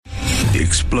The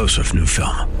explosive new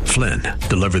film, Flynn,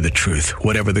 deliver the truth,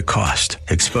 whatever the cost,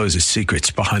 exposes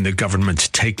secrets behind the government's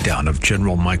takedown of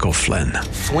General Michael Flynn.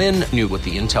 Flynn knew what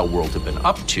the intel world had been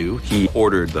up to. He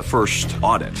ordered the first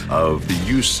audit of the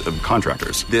use of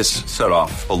contractors. This set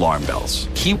off alarm bells.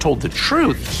 He told the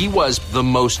truth. He was the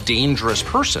most dangerous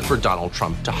person for Donald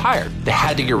Trump to hire. They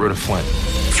had to get rid of Flynn.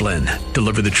 Flynn,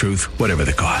 deliver the truth, whatever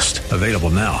the cost. Available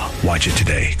now. Watch it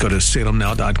today. Go to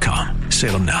salemnow.com.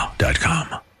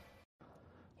 salemnow.com.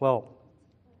 Well,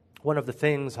 one of the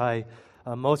things I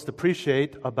most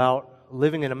appreciate about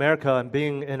living in America and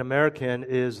being an American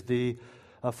is the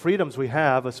freedoms we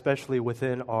have, especially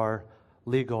within our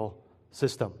legal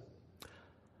system.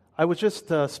 I was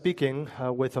just speaking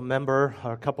with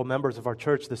a couple members of our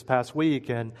church this past week,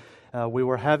 and we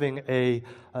were having a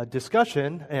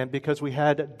discussion, and because we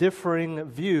had differing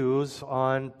views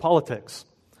on politics.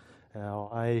 Now,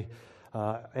 I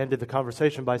ended the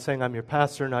conversation by saying I'm your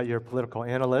pastor, not your political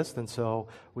analyst, and so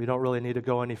we don't really need to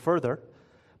go any further.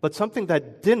 But something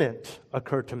that didn't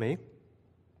occur to me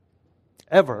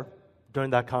ever during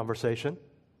that conversation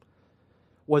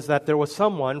was that there was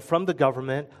someone from the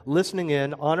government listening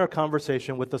in on our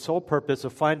conversation with the sole purpose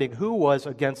of finding who was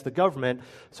against the government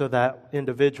so that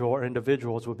individual or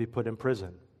individuals would be put in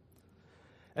prison.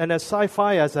 And as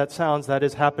sci-fi as that sounds, that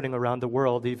is happening around the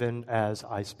world even as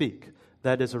I speak.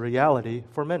 That is a reality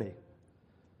for many.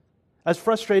 As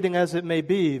frustrating as it may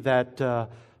be that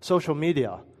social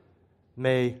media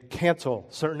may cancel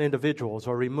certain individuals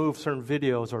or remove certain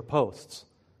videos or posts,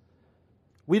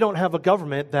 we don't have a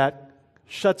government that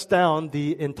shuts down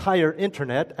the entire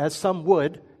internet, as some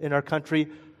would in our country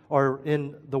or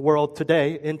in the world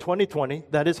today in 2020.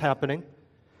 That is happening.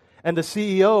 And the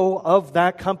CEO of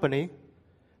that company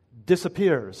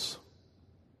disappears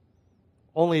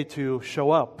only to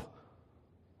show up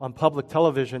on public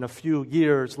television a few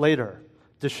years later,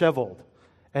 disheveled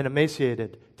and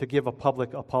emaciated, to give a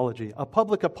public apology. A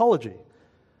public apology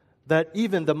that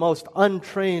even the most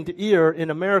untrained ear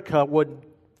in America would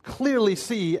clearly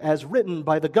see as written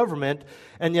by the government,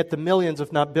 and yet the millions,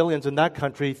 if not billions, in that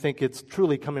country think it's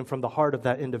truly coming from the heart of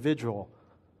that individual.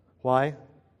 Why?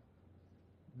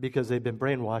 Because they've been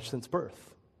brainwashed since birth.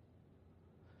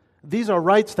 These are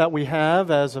rights that we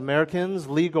have as Americans,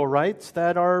 legal rights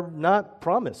that are not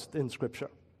promised in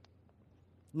Scripture.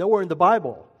 Nowhere in the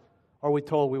Bible are we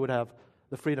told we would have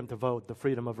the freedom to vote, the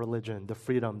freedom of religion, the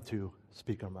freedom to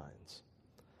speak our minds.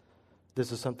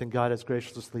 This is something God has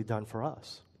graciously done for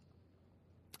us.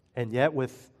 And yet,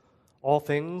 with all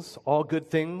things, all good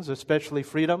things, especially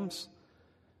freedoms,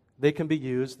 they can be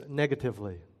used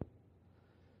negatively.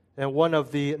 And one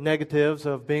of the negatives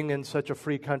of being in such a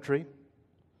free country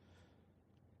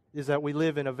is that we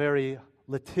live in a very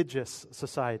litigious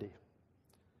society.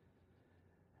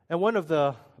 And one of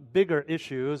the bigger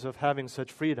issues of having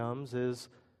such freedoms is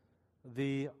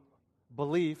the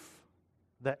belief,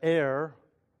 the air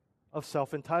of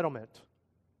self-entitlement.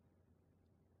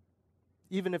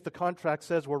 Even if the contract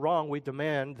says we're wrong, we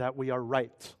demand that we are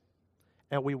right,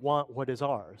 and we want what is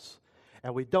ours.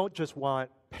 And we don't just want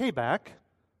payback,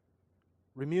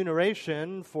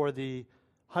 remuneration for the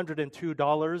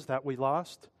 $102 that we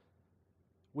lost.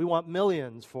 We want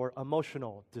millions for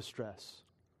emotional distress,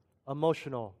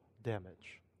 emotional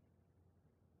damage.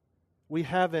 We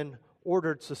have an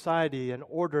ordered society, an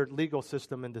ordered legal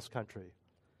system in this country.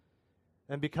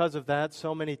 And because of that,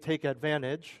 so many take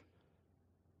advantage.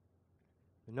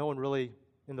 And no one really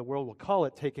in the world will call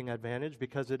it taking advantage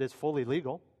because it is fully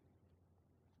legal.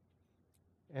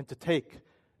 And to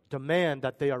demand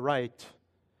that they are right,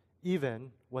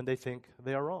 even when they think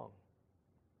they are wrong.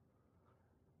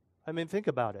 I mean, think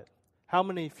about it. How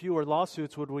many fewer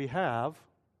lawsuits would we have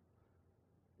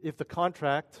if the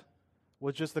contract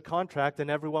was just the contract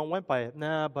and everyone went by it?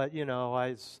 Nah, but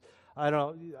I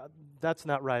don't, that's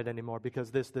not right anymore because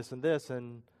this, and this.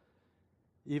 And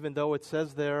even though it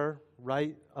says there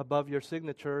right above your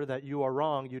signature that you are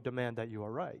wrong, you demand that you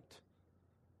are right.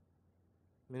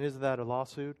 I mean, isn't that a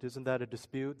lawsuit? Isn't that a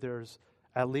dispute? There's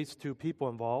at least two people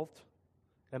involved,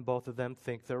 and both of them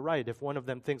think they're right. If one of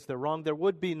them thinks they're wrong, there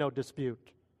would be no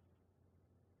dispute.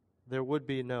 There would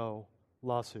be no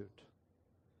lawsuit.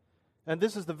 And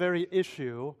this is the very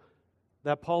issue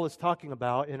that Paul is talking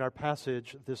about in our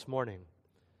passage this morning.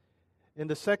 In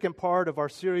the second part of our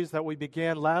series that we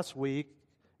began last week,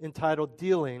 entitled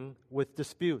Dealing with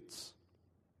Disputes.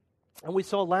 And we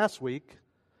saw last week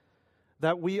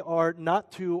that we are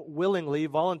not to willingly,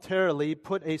 voluntarily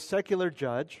put a secular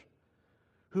judge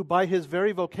who by his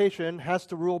very vocation has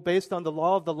to rule based on the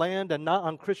law of the land and not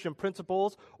on Christian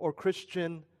principles or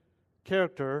Christian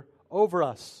character over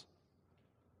us.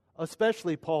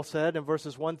 Especially, Paul said in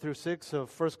verses 1 through 6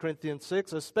 of 1 Corinthians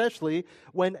 6, especially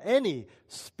when any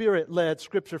Spirit-led,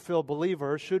 Scripture-filled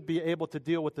believer should be able to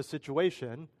deal with the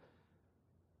situation.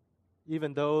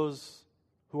 Even those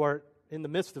who are in the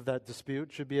midst of that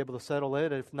dispute should be able to settle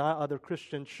it. If not, other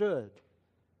Christians should.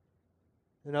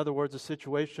 In other words, the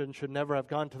situation should never have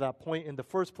gone to that point in the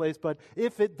first place, but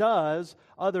if it does,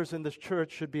 others in this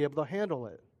church should be able to handle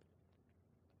it.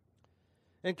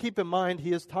 And keep in mind,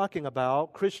 he is talking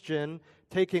about Christian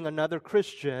taking another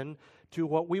Christian to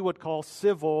what we would call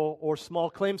civil or small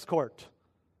claims court.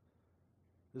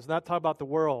 This is not talking about the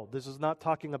world. This is not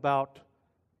talking about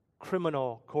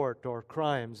criminal court or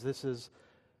crimes. This is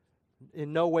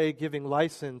in no way giving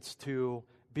license to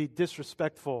be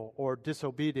disrespectful or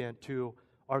disobedient to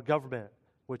our government,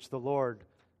 which the Lord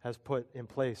has put in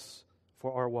place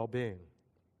for our well-being.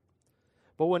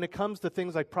 But when it comes to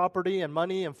things like property and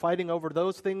money and fighting over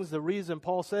those things, the reason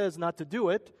Paul says not to do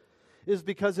it is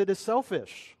because it is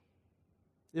selfish.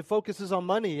 It focuses on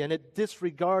money and it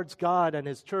disregards God and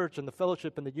His church and the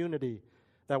fellowship and the unity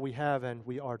that we have and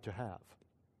we are to have.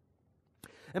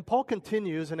 And Paul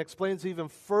continues and explains even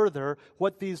further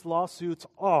what these lawsuits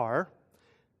are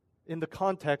in the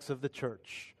context of the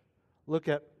church.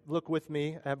 Look with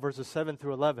me at verses 7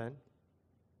 through 11.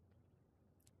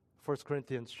 1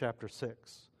 Corinthians chapter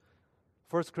 6.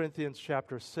 1 Corinthians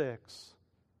chapter 6,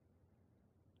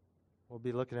 we'll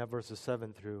be looking at verses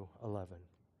 7 through 11.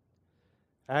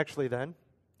 Actually then,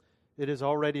 it is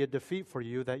already a defeat for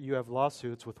you that you have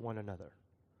lawsuits with one another.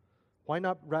 Why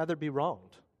not rather be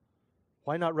wronged?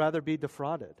 Why not rather be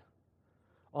defrauded?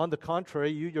 On the contrary,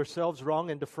 you yourselves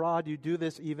wrong and defraud. You do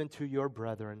this even to your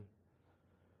brethren.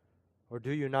 Or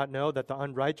do you not know that the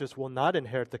unrighteous will not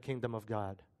inherit the kingdom of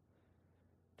God?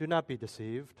 Do not be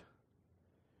deceived.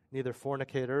 Neither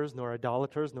fornicators, nor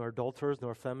idolaters, nor adulterers,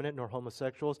 nor effeminate, nor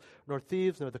homosexuals, nor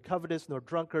thieves, nor the covetous, nor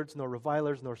drunkards, nor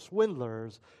revilers, nor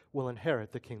swindlers will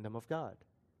inherit the kingdom of God.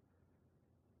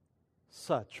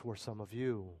 Such were some of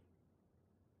you.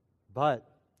 But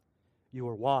you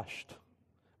were washed.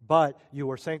 But you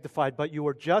were sanctified. But you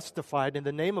were justified in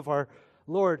the name of our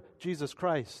Lord Jesus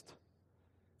Christ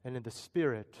and in the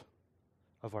Spirit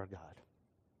of our God.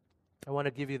 I want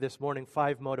to give you this morning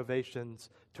 5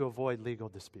 motivations to avoid legal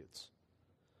disputes.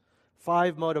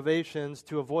 5 motivations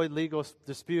to avoid legal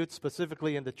disputes,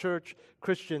 specifically in the church,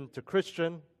 Christian to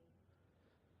Christian.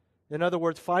 In other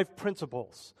words, 5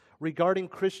 principles regarding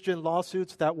Christian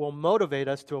lawsuits that will motivate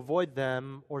us to avoid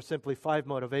them, or simply 5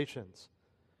 motivations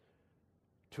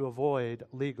to avoid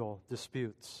legal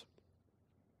disputes.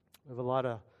 We have a lot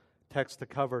of text to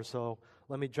cover, so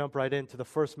let me jump right into the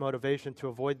first motivation to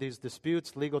avoid these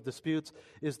disputes, legal disputes,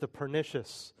 is the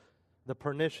pernicious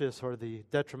or the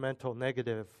detrimental,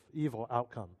 negative, evil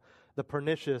outcome. The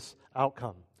pernicious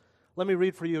outcome. Let me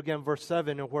read for you again verse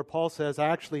 7, where Paul says,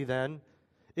 actually then,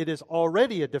 it is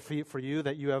already a defeat for you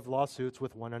that you have lawsuits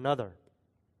with one another.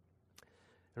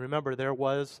 And remember, there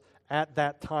was, at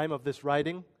that time of this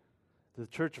writing, the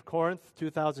Church of Corinth,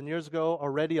 2,000 years ago,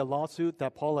 already a lawsuit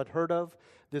that Paul had heard of.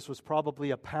 This was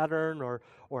probably a pattern or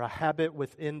a habit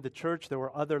within the church. There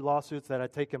were other lawsuits that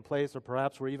had taken place, or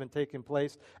perhaps were even taking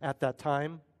place at that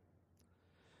time.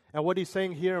 And what he's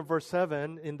saying here in verse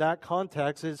 7, in that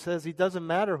context, it says it doesn't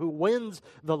matter who wins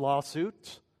the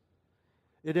lawsuit.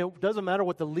 It doesn't matter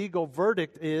what the legal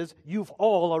verdict is. You've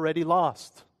all already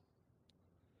lost.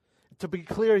 To be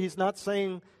clear, he's not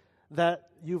saying that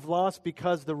you've lost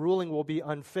because the ruling will be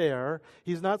unfair.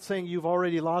 He's not saying you've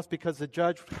already lost because the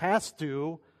judge has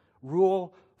to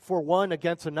rule for one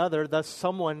against another, thus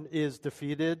someone is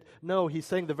defeated. No, he's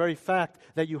saying the very fact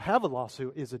that you have a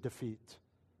lawsuit is a defeat.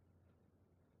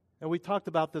 And we talked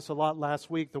about this a lot last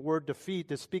week. The word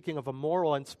defeat is speaking of a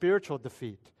moral and spiritual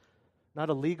defeat, not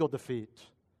a legal defeat.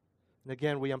 And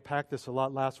again, we unpacked this a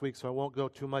lot last week, so I won't go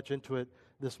too much into it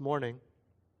this morning.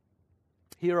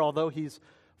 Here, although he's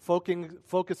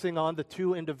focusing on the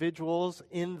 2 individuals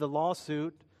in the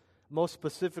lawsuit, most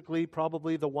specifically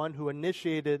probably the one who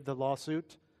initiated the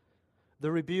lawsuit,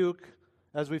 the rebuke,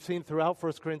 as we've seen throughout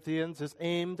 1 Corinthians, is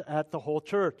aimed at the whole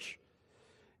church.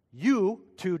 You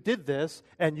too did this,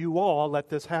 and you all let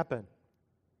this happen.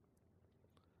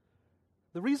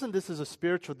 The reason this is a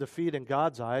spiritual defeat in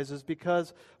God's eyes is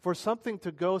because for something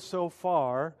to go so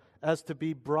far as to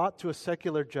be brought to a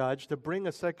secular judge, to bring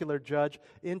a secular judge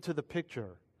into the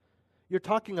picture, you're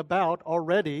talking about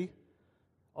already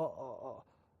a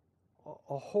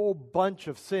whole bunch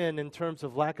of sin in terms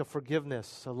of lack of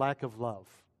forgiveness, a lack of love.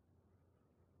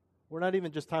 We're not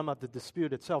even just talking about the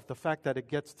dispute itself, the fact that it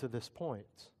gets to this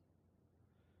point.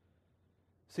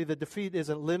 See, the defeat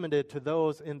isn't limited to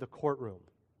those in the courtroom.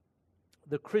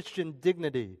 the Christian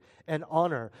dignity and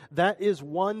honor that is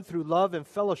won through love and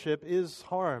fellowship is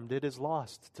harmed. It is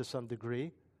lost to some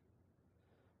degree.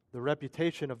 The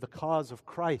reputation of the cause of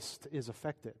Christ is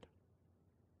affected.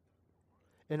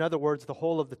 In other words, the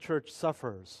whole of the church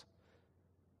suffers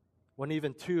when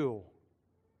even two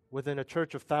within a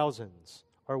church of thousands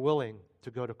are willing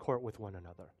to go to court with one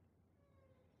another.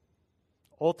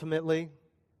 Ultimately,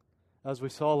 as we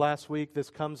saw last week, this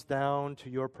comes down to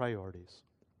your priorities.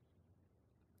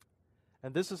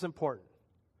 And this is important.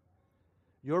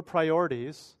 Your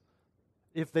priorities,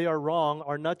 if they are wrong,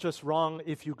 are not just wrong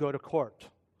if you go to court.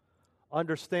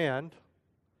 Understand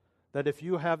that if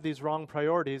you have these wrong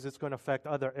priorities, it's going to affect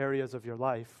other areas of your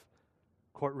life,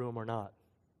 courtroom or not.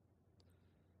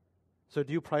 So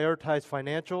do you prioritize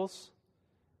financials,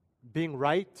 being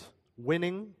right,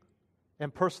 winning,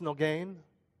 and personal gain?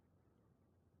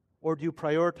 Or do you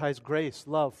prioritize grace,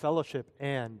 love, fellowship,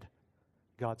 and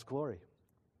God's glory,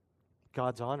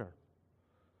 God's honor?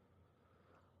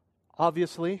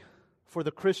 Obviously, for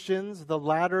the Christians, the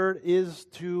latter is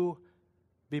to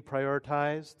be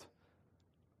prioritized.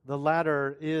 The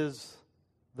latter is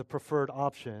the preferred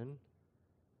option,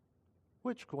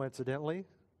 which coincidentally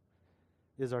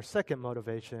is our second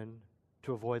motivation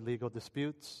to avoid legal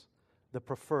disputes, the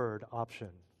preferred option.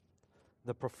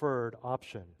 The preferred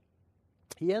option.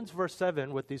 He ends verse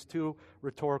 7 with these two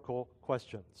rhetorical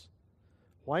questions.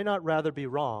 Why not rather be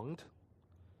wronged?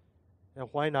 And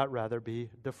why not rather be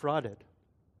defrauded?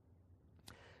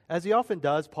 As he often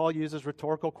does, Paul uses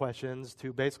rhetorical questions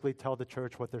to basically tell the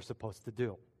church what they're supposed to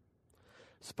do.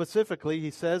 Specifically, he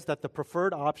says that the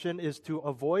preferred option is to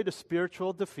avoid a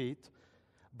spiritual defeat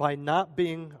by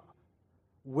being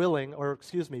willing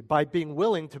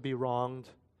to be wronged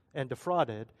and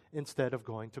defrauded instead of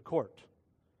going to court.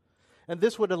 And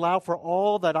this would allow for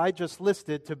all that I just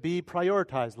listed to be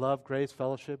prioritized: love, grace,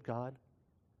 fellowship, God,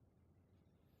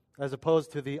 as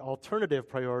opposed to the alternative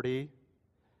priority,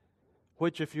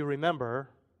 which, if you remember,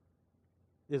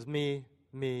 is me,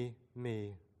 me,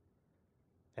 me,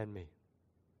 and me.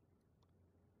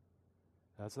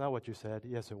 That's not what you said.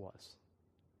 Yes, it was.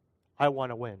 I want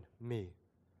to win. Me.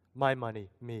 My money.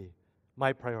 Me.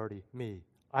 My priority. Me.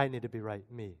 I need to be right.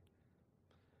 Me.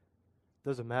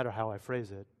 Doesn't matter how I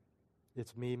phrase it.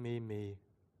 It's me, me, me,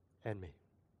 and me.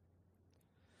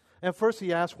 And first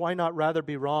he asks, why not rather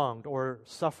be wronged or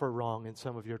suffer wrong in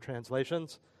some of your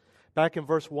translations? Back in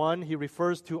verse 1, he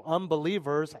refers to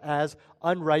unbelievers as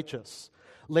unrighteous.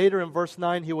 Later in verse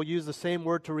 9, he will use the same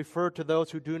word to refer to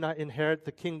those who do not inherit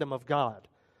the kingdom of God.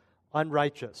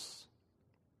 Unrighteous.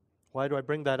 Why do I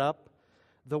bring that up?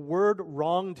 The word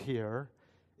wronged here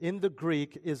in the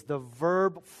Greek is the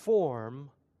verb form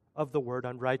of the word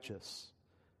unrighteous.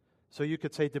 So you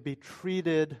could say to be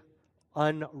treated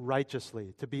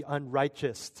unrighteously, to be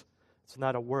unrighteous. It's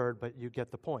not a word, but you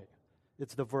get the point.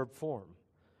 It's the verb form.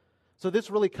 So this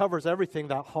really covers everything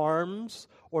that harms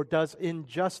or does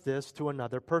injustice to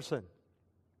another person.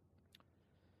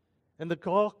 And the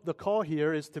call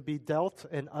here is to be dealt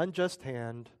an unjust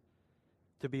hand,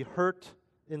 to be hurt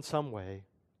in some way,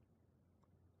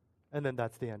 and then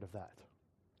that's the end of that.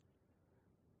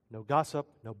 No gossip,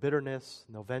 no bitterness,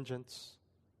 no vengeance.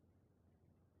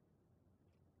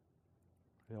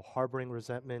 Harboring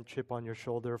resentment, chip on your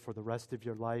shoulder for the rest of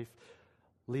your life,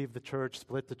 leave the church,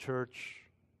 split the church,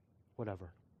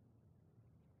 whatever.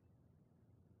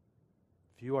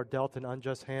 If you are dealt an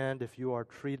unjust hand, if you are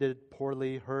treated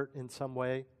poorly, hurt in some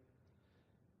way,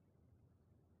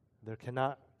 there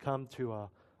cannot come to a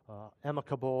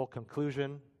amicable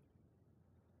conclusion,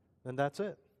 then that's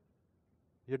it.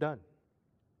 You're done.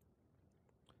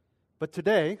 But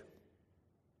today,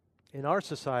 in our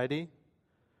society,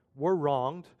 we're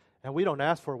wronged, and we don't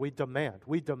ask for it, we demand.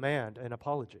 We demand an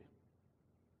apology.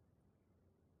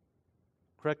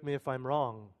 Correct me if I'm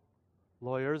wrong,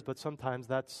 lawyers, but sometimes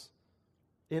that's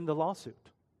in the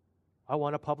lawsuit. I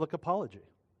want a public apology.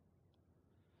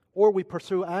 Or we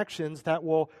pursue actions that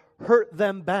will hurt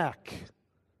them back.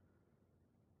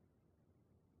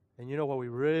 And you know what we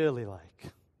really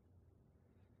like?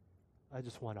 I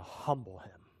just want to humble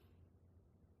him.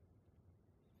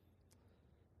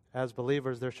 As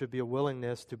believers, there should be a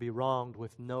willingness to be wronged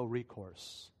with no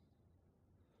recourse.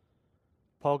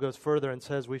 Paul goes further and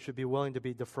says we should be willing to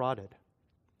be defrauded.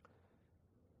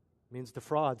 It means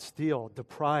defraud, steal,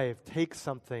 deprive, take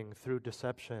something through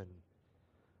deception.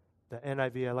 The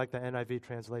NIV, I like the NIV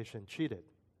translation, cheated.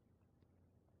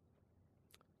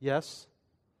 Yes,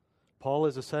 Paul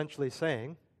is essentially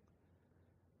saying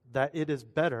that it is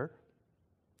better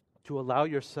to allow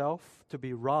yourself to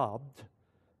be robbed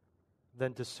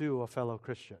than to sue a fellow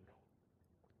Christian.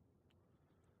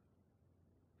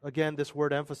 Again, this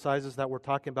word emphasizes that we're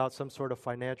talking about some sort of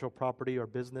financial property or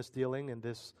business dealing in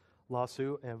this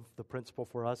lawsuit, and the principle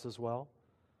for us as well.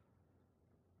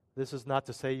 This is not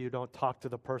to say you don't talk to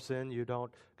the person, you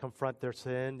don't confront their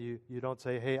sin, you don't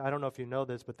say, hey, I don't know if you know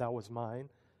this, but that was mine.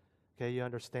 Okay, you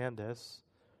understand this.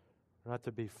 Not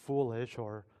to be foolish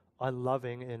or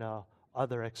unloving in a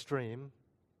other extreme.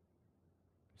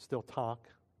 Still talk.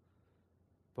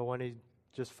 But when he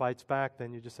just fights back,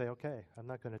 then you just say, okay, I'm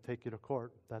not going to take you to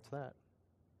court. That's that.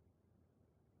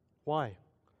 Why?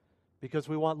 Because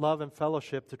we want love and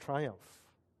fellowship to triumph.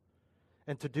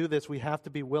 And to do this, we have to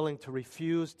be willing to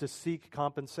refuse to seek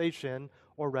compensation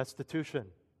or restitution.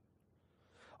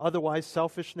 Otherwise,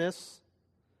 selfishness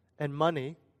and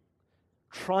money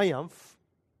triumph,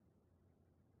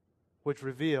 which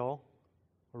reveals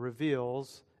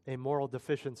a moral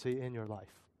deficiency in your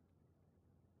life.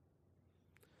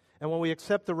 And when we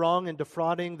accept the wrong in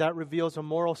defrauding, that reveals a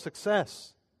moral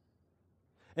success.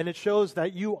 And it shows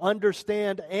that you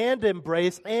understand and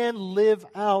embrace and live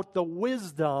out the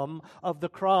wisdom of the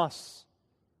cross.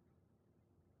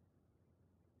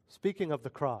 Speaking of the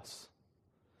cross,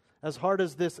 as hard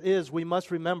as this is, we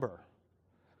must remember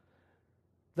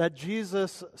that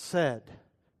Jesus said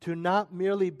to not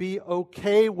merely be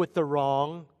okay with the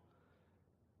wrong,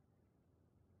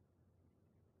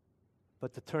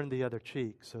 but to turn the other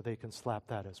cheek so they can slap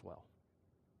that as well.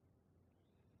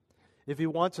 If he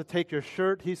wants to take your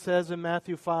shirt, he says in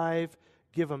Matthew 5,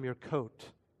 give him your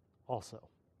coat also.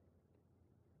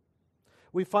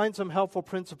 We find some helpful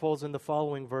principles in the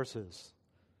following verses.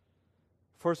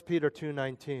 1 Peter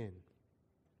 2:19.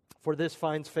 For this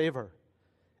finds favor,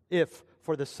 if,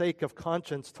 for the sake of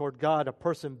conscience toward God, a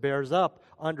person bears up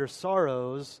under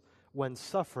sorrows when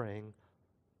suffering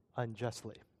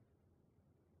unjustly.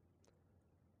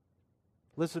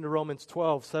 Listen to Romans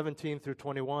 12:17 through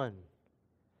 21.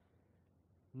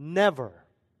 Never,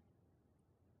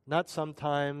 not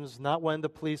sometimes, not when the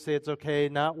police say it's okay,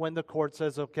 not when the court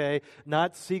says okay,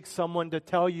 not seek someone to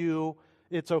tell you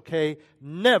it's okay.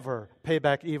 Never pay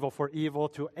back evil for evil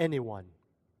to anyone.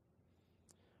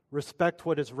 Respect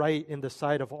what is right in the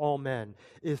sight of all men.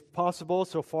 If possible,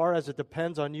 so far as it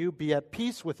depends on you, be at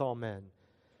peace with all men.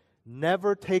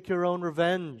 Never take your own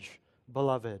revenge,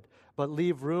 beloved, but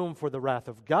leave room for the wrath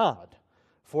of God.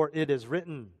 For it is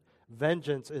written,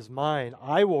 vengeance is mine,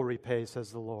 I will repay,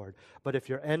 says the Lord. But if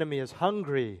your enemy is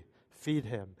hungry, feed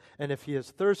him. And if he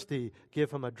is thirsty,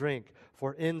 give him a drink.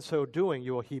 For in so doing,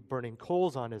 you will heap burning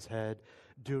coals on his head.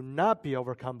 Do not be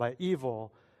overcome by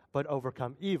evil, but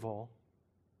overcome evil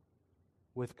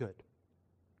with good.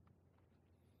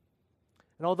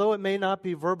 And although it may not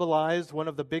be verbalized, one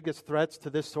of the biggest threats to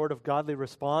this sort of godly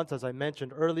response, as I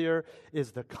mentioned earlier,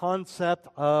 is the concept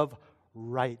of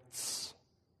rights.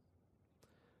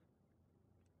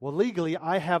 Well, legally,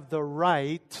 I have the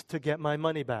right to get my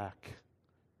money back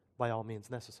by all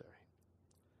means necessary.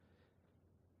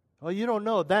 Well, you don't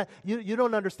know that. You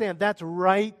don't understand. That's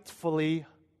rightfully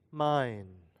mine.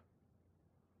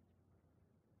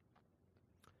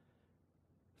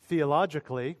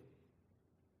 Theologically,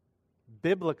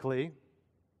 biblically,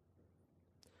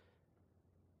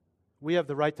 we have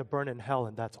the right to burn in hell,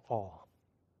 and that's all.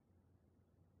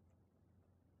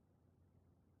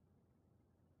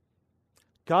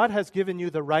 God has given you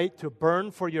the right to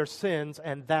burn for your sins,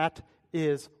 and that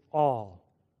is all.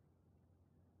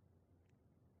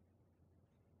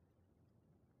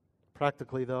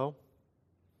 Practically, though,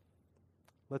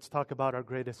 let's talk about our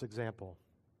greatest example.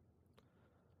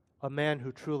 A man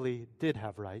who truly did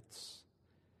have rights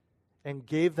and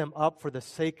gave them up for the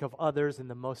sake of others in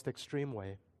the most extreme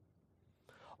way.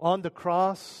 On the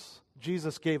cross,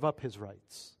 Jesus gave up his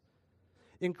rights,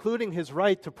 including his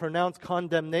right to pronounce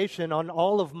condemnation on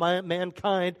all of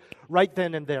mankind right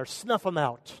then and there. Snuff them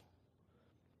out.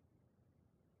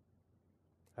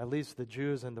 At least the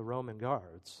Jews and the Roman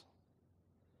guards.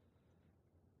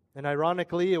 And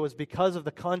ironically, it was because of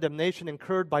the condemnation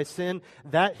incurred by sin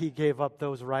that he gave up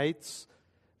those rights,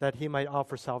 that he might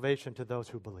offer salvation to those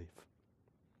who believe.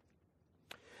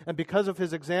 And because of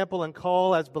his example and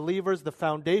call as believers, the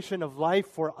foundation of life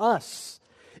for us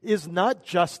is not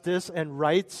justice and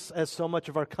rights, as so much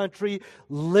of our country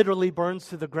literally burns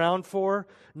to the ground for.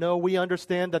 No, we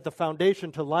understand that the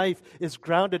foundation to life is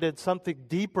grounded in something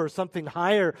deeper, something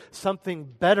higher, something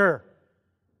better.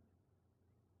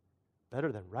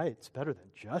 Better than rights, better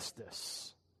than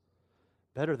justice,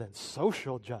 better than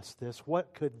social justice.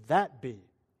 What could that be?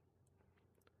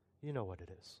 You know what it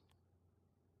is.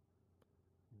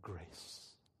 Grace.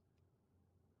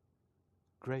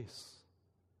 Grace.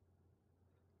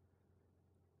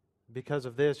 Because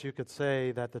of this, you could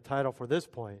say that the title for this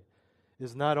point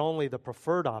is not only the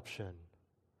preferred option,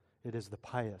 it is the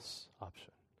pious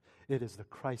option. It is the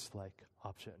Christ-like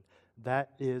option. That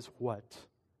is what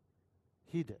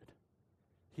he did.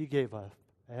 He gave up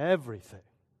everything.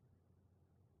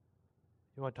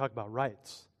 You want to talk about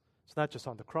rights? It's not just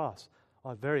on the cross,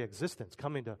 on very existence,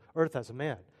 coming to earth as a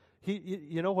man.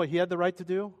 You know what he had the right to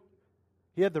do?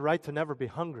 He had the right to never be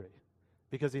hungry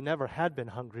because he never had been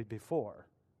hungry before.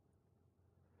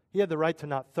 He had the right to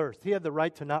not thirst. He had the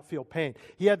right to not feel pain.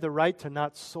 He had the right to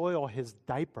not soil his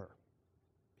diaper.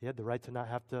 He had the right to not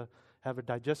have to have a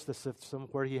digestive system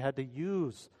where he had to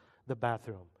use the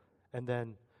bathroom and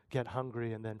then get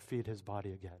hungry and then feed his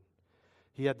body again.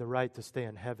 He had the right to stay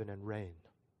in heaven and reign.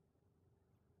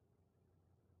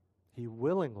 He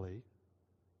willingly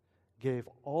gave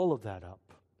all of that up.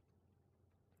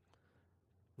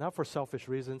 Not for selfish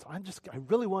reasons. I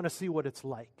really want to see what it's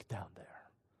like down there.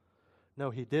 No,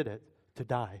 he did it to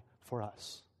die for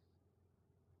us.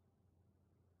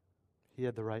 He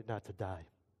had the right not to die.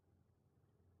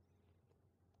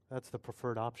 That's the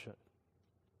preferred option.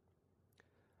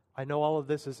 I know all of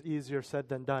this is easier said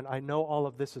than done. I know all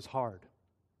of this is hard.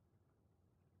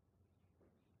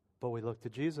 But we look to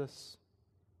Jesus.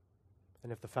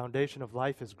 And if the foundation of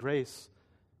life is grace,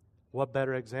 what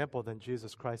better example than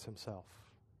Jesus Christ himself?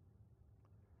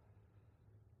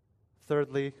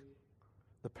 Thirdly,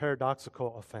 the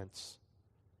paradoxical offense.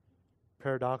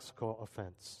 Paradoxical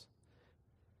offense.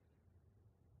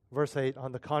 Verse 8,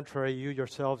 on the contrary, you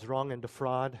yourselves wrong and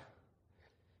defraud.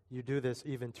 You do this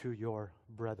even to your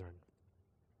brethren.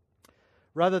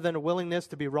 Rather than a willingness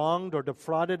to be wronged or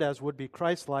defrauded as would be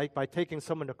Christ-like by taking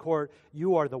someone to court,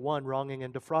 you are the one wronging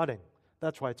and defrauding.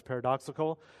 That's why it's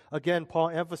paradoxical. Again, Paul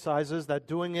emphasizes that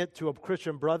doing it to a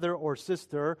Christian brother or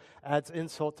sister adds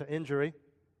insult to injury.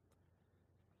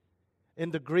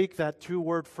 In the Greek, that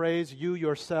two-word phrase, you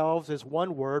yourselves, is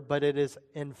one word, but it is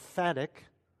emphatic.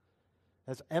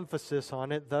 Has emphasis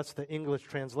on it, thus the English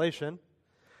translation.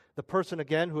 The person,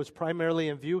 again, who is primarily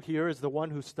in view here is the one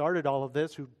who started all of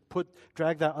this, who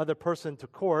dragged that other person to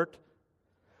court.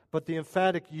 But the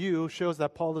emphatic you shows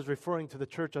that Paul is referring to the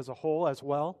church as a whole as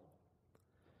well.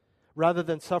 Rather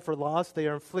than suffer loss, they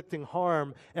are inflicting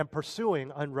harm and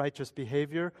pursuing unrighteous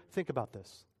behavior. Think about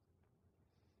this.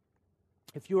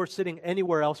 If you are sitting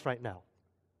anywhere else right now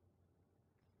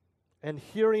and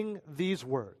hearing these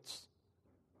words,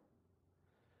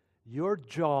 your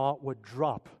jaw would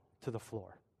drop to the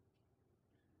floor.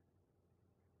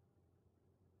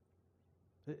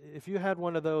 If you had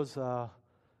one of those,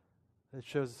 it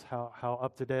shows how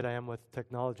up to date I am with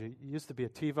technology. It used to be a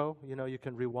TiVo. You know, you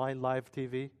can rewind live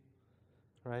TV,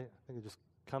 right? I think it just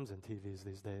comes in TVs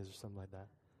these days or something like that,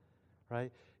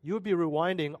 right? You would be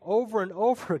rewinding over and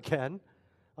over again.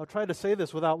 I'll try to say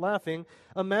this without laughing.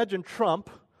 Imagine Trump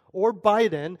or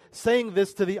Biden saying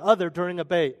this to the other during a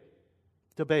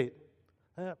debate.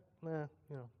 Just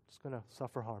going to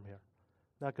suffer harm here.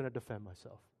 Not going to defend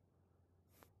myself.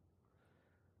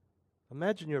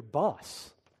 Imagine your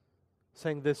boss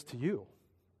saying this to you.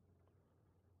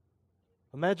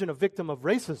 Imagine a victim of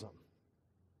racism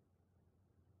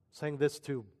saying this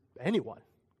to anyone.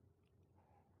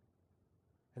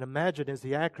 And imagine is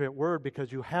the accurate word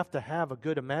because you have to have a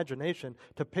good imagination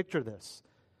to picture this.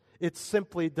 It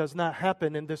simply does not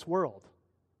happen in this world.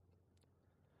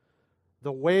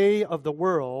 The way of the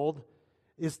world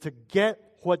is to get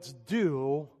what's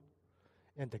due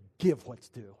and to give what's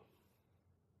due.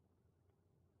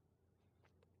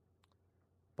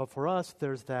 But for us,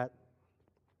 there's that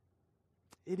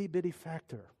itty-bitty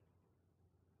factor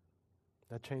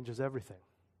that changes everything.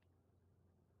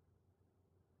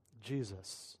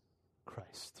 Jesus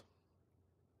Christ.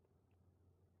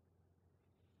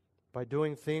 By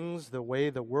doing things the way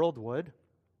the world would,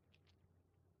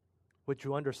 which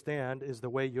you understand is the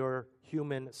way your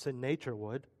human sin nature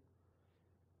would,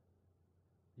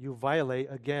 you violate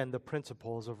again the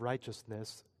principles of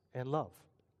righteousness and love.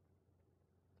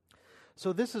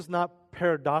 So this is not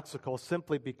paradoxical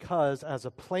simply because as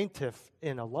a plaintiff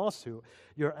in a lawsuit,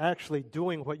 you're actually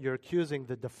doing what you're accusing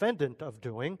the defendant of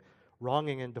doing,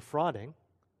 wronging and defrauding.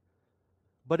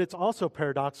 But it's also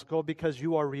paradoxical because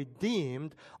you are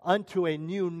redeemed unto a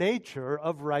new nature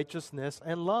of righteousness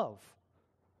and love.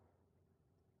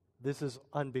 This is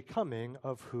unbecoming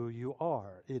of who you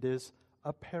are. It is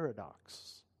a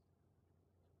paradox.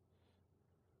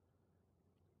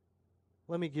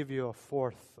 Let me give you a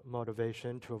fourth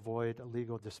motivation to avoid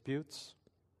legal disputes.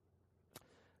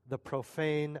 The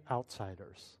profane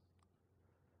outsiders.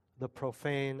 The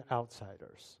profane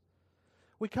outsiders.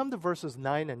 We come to verses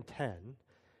 9 and 10,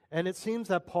 and it seems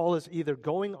that Paul is either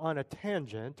going on a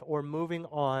tangent or moving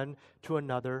on to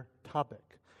another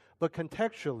topic. But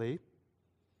contextually,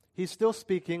 he's still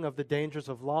speaking of the dangers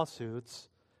of lawsuits,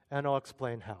 and I'll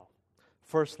explain how.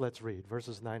 First, let's read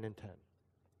verses 9 and 10.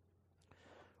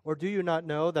 Or do you not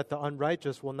know that the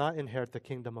unrighteous will not inherit the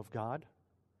kingdom of God?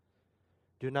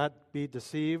 Do not be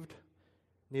deceived.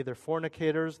 Neither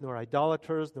fornicators, nor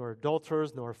idolaters, nor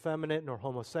adulterers, nor effeminate, nor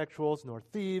homosexuals, nor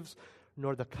thieves,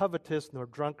 nor the covetous, nor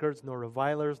drunkards, nor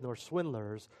revilers, nor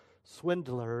swindlers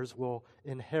will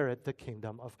inherit the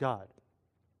kingdom of God.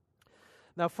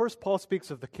 Now, first, Paul speaks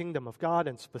of the kingdom of God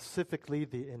and specifically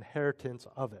the inheritance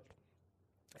of it.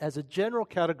 As a general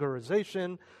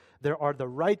categorization, there are the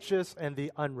righteous and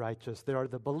the unrighteous. There are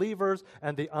the believers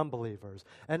and the unbelievers.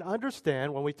 And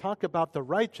understand, when we talk about the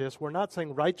righteous, we're not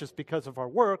saying righteous because of our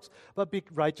works, but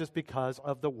righteous because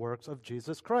of the works of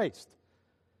Jesus Christ.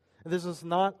 This is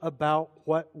not about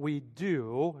what we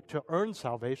do to earn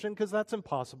salvation, because that's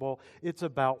impossible. It's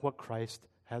about what Christ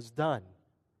has done.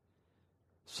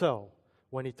 So,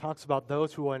 when he talks about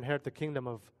those who will inherit the kingdom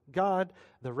of God,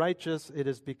 the righteous, it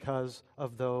is because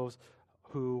of those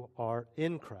who are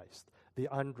in Christ. The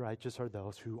unrighteous are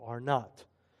those who are not.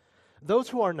 Those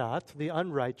who are not, the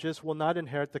unrighteous, will not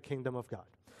inherit the kingdom of God.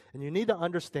 And you need to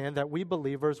understand that we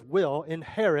believers will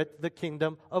inherit the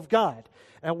kingdom of God.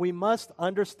 And we must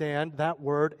understand that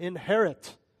word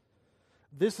inherit.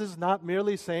 This is not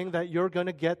merely saying that you're going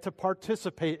to get to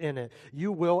participate in it.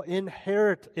 You will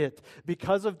inherit it.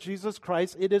 Because of Jesus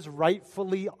Christ, it is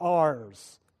rightfully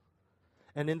ours.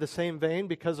 And in the same vein,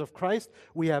 because of Christ,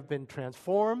 we have been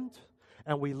transformed,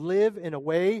 and we live in a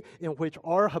way in which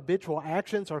our habitual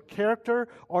actions, our character,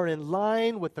 are in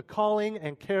line with the calling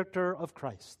and character of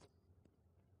Christ.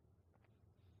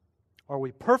 Are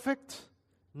we perfect?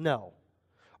 No.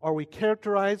 Are we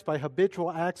characterized by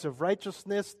habitual acts of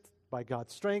righteousness by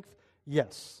God's strength?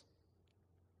 Yes.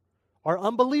 Are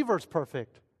unbelievers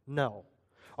perfect? No.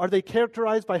 Are they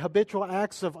characterized by habitual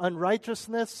acts of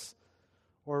unrighteousness?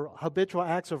 Or habitual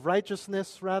acts of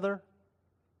righteousness, rather?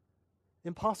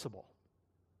 Impossible.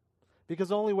 Because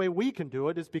the only way we can do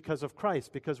it is because of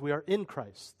Christ, because we are in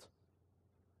Christ.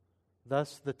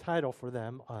 Thus, the title for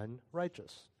them,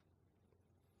 unrighteous.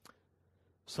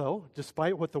 So,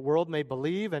 despite what the world may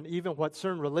believe and even what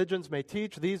certain religions may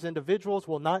teach, these individuals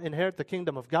will not inherit the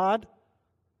kingdom of God.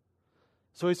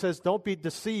 So he says, don't be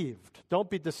deceived. Don't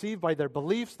be deceived by their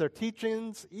beliefs, their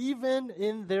teachings, even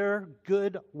in their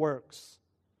good works.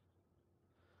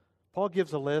 Paul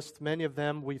gives a list. Many of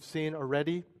them we've seen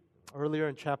already earlier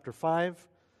in chapter 5.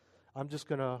 I'm just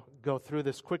going to go through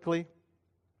this quickly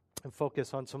and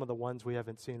focus on some of the ones we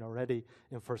haven't seen already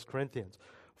in 1 Corinthians.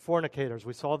 Fornicators.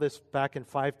 We saw this back in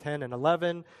 5:10 and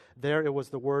 11. There it was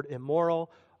the word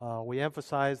immoral. We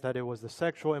emphasized that it was the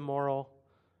sexual immoral.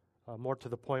 More to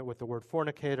the point with the word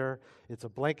fornicator. It's a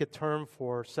blanket term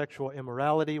for sexual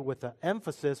immorality with an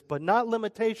emphasis, but not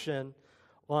limitation,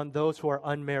 on those who are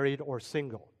unmarried or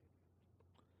single.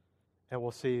 And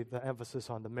we'll see the emphasis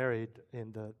on the married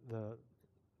in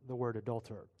the word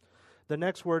adulterer. The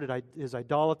next word is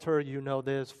idolater. You know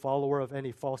this, follower of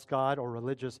any false god or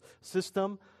religious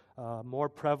system. More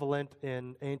prevalent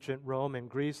in ancient Rome and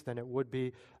Greece than it would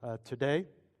be today.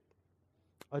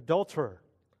 Adulterer.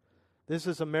 This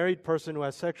is a married person who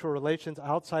has sexual relations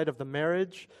outside of the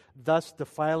marriage, thus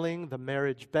defiling the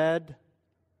marriage bed.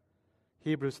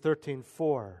 Hebrews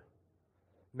 13:4.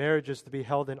 Marriage is to be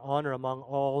held in honor among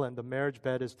all, and the marriage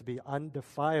bed is to be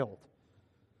undefiled.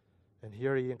 And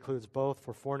here he includes both.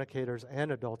 For fornicators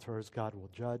and adulterers, God will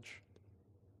judge.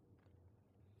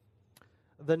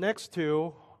 The next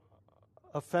two,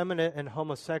 effeminate and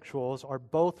homosexuals, are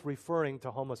both referring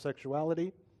to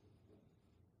homosexuality.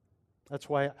 That's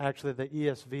why actually the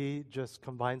ESV just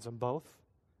combines them both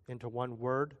into one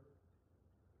word.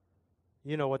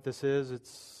 You know what this is.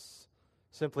 It's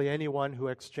simply anyone who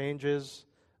exchanges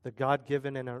the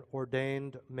God-given and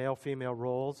ordained male-female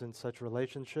roles in such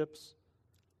relationships.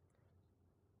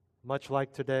 Much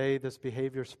like today, this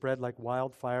behavior spread like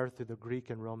wildfire through the Greek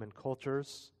and Roman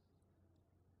cultures.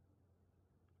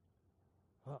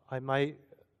 I might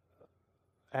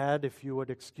add, if you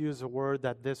would excuse a word,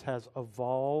 that this has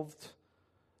evolved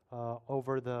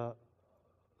over the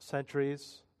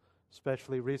centuries,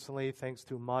 especially recently, thanks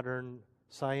to modern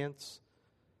science.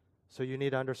 So you need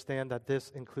to understand that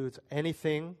this includes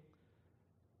anything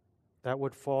that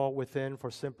would fall within, for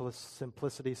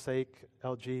simplicity's sake,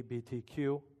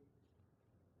 LGBTQ.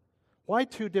 Why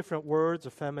two different words,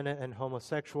 effeminate and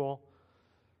homosexual?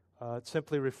 It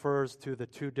simply refers to the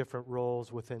two different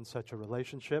roles within such a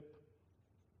relationship.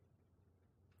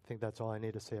 I think that's all I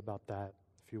need to say about that.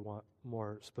 If you want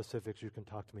more specifics, you can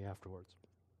talk to me afterwards.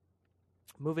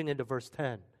 Moving into verse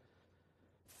 10.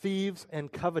 Thieves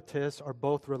and covetous are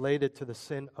both related to the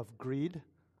sin of greed.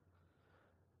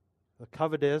 The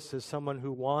covetous is someone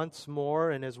who wants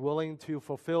more and is willing to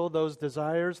fulfill those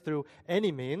desires through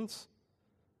any means,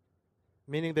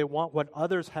 meaning they want what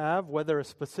others have, whether a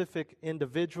specific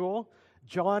individual,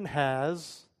 John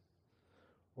has,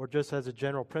 or just as a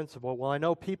general principle, well, I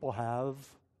know people have,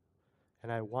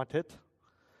 and I want it.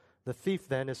 The thief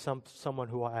then is someone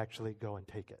who will actually go and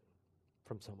take it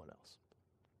from someone else.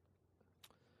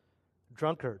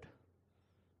 Drunkard,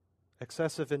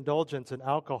 excessive indulgence in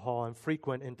alcohol and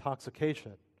frequent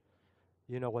intoxication.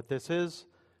 You know what this is.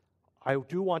 I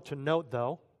do want to note,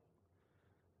 though,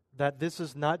 that this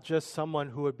is not just someone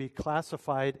who would be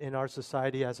classified in our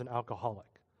society as an alcoholic.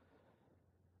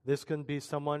 This can be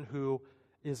someone who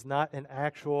is not an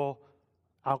actual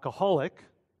alcoholic,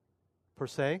 per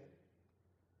se,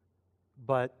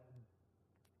 but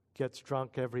gets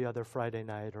drunk every other Friday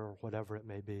night or whatever it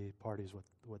may be, parties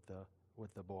with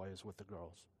the boys, with the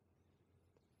girls.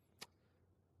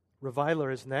 Reviler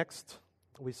is next.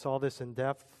 We saw this in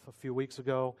depth a few weeks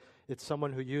ago. It's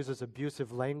someone who uses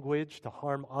abusive language to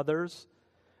harm others.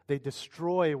 They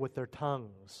destroy with their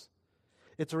tongues.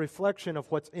 It's a reflection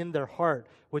of what's in their heart,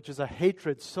 which is a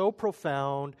hatred so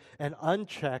profound and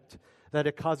unchecked that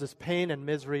it causes pain and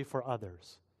misery for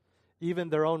others. Even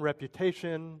their own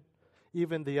reputation,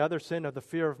 even the other sin of the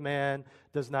fear of man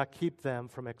does not keep them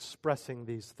from expressing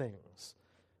these things,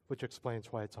 which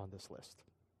explains why it's on this list.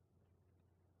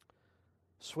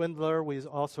 Swindler, we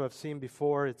also have seen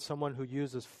before, it's someone who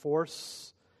uses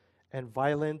force and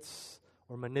violence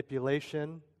or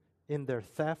manipulation in their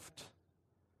theft.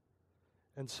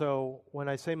 And so when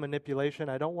I say manipulation,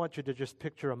 I don't want you to just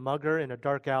picture a mugger in a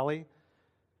dark alley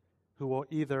who will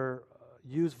either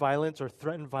use violence or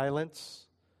threaten violence.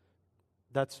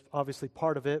 That's obviously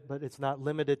part of it, but it's not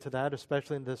limited to that,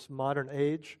 especially in this modern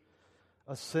age.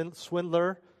 A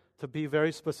swindler, to be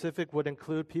very specific, would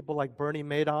include people like Bernie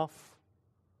Madoff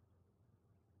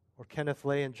or Kenneth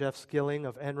Lay and Jeff Skilling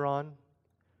of Enron.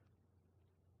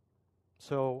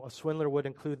 So a swindler would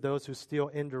include those who steal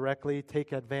indirectly,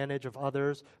 take advantage of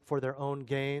others for their own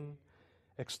gain,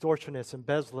 extortionists,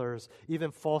 embezzlers, even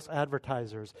false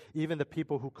advertisers, even the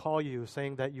people who call you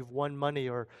saying that you've won money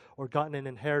or gotten an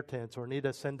inheritance or need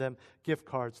to send them gift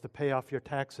cards to pay off your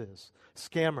taxes,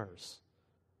 scammers,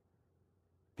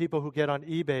 people who get on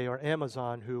eBay or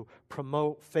Amazon who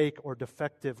promote fake or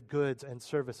defective goods and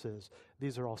services.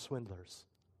 These are all swindlers.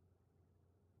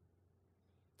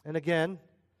 And again,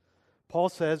 Paul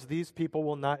says these people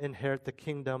will not inherit the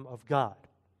kingdom of God.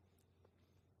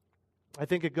 I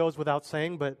think it goes without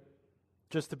saying, but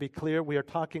just to be clear, we are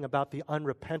talking about the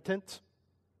unrepentant.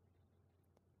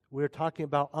 We are talking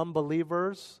about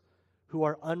unbelievers who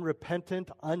are unrepentant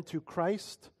unto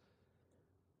Christ.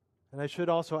 And I should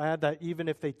also add that even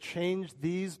if they change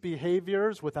these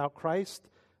behaviors without Christ,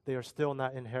 they are still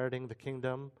not inheriting the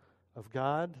kingdom of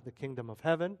God, the kingdom of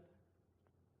heaven.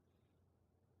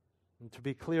 And to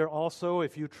be clear also,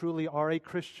 if you truly are a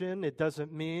Christian, it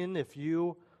doesn't mean if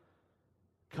you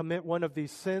commit one of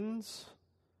these sins,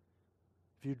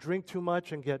 if you drink too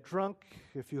much and get drunk,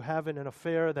 if you have an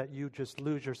affair, that you just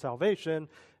lose your salvation,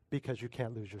 because you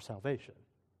can't lose your salvation.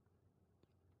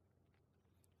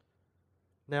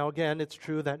 Now again, it's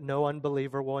true that no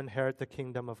unbeliever will inherit the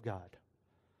kingdom of God.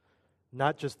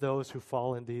 Not just those who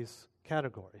fall in these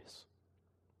categories.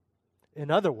 In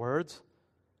other words,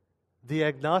 the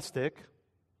agnostic,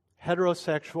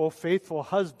 heterosexual, faithful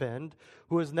husband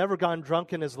who has never gone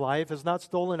drunk in his life, has not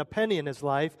stolen a penny in his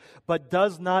life, but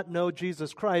does not know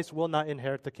Jesus Christ will not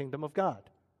inherit the kingdom of God.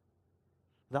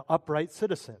 The upright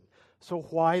citizen. So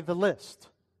why the list?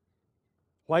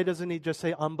 Why doesn't he just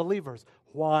say unbelievers?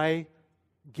 Why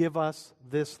give us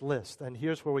this list? And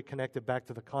here's where we connect it back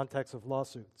to the context of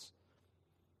lawsuits.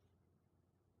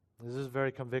 This is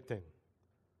very convicting.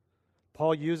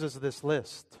 Paul uses this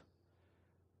list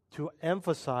to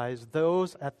emphasize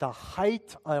those at the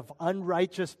height of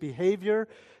unrighteous behavior,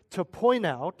 to point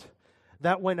out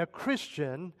that when a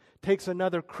Christian takes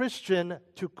another Christian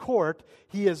to court,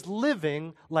 he is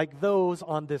living like those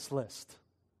on this list.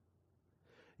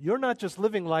 You're not just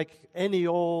living like any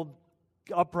old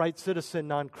upright citizen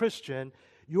non-Christian,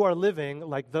 you are living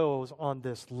like those on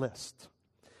this list.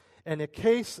 And in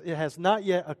case it has not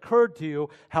yet occurred to you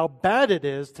how bad it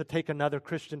is to take another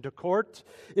Christian to court,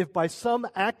 if by some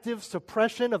active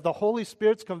suppression of the Holy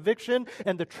Spirit's conviction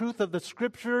and the truth of the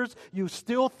Scriptures you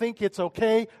still think it's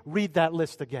okay, read that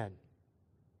list again.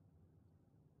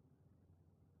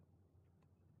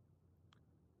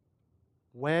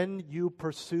 When you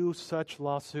pursue such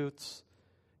lawsuits,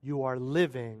 you are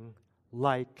living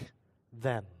like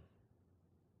them.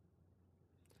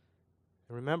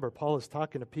 And remember, Paul is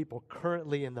talking to people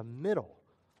currently in the middle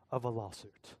of a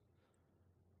lawsuit.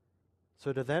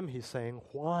 So to them, he's saying,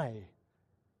 why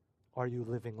are you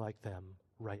living like them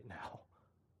right now?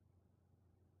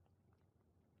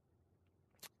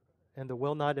 And the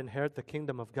will not inherit the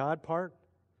kingdom of God part,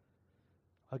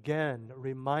 again,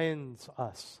 reminds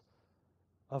us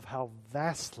of how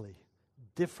vastly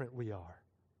different we are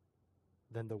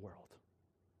than the world.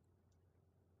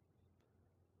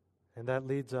 And that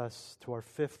leads us to our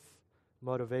fifth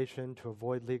motivation to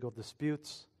avoid legal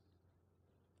disputes,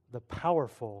 the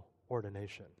powerful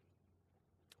ordination.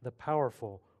 The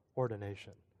powerful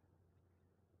ordination.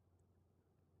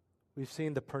 We've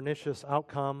seen the pernicious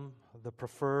outcome, the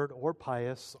preferred or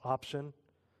pious option,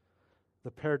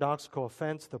 the paradoxical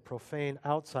offense, the profane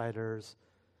outsiders,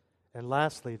 and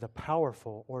lastly, the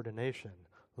powerful ordination.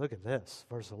 Look at this,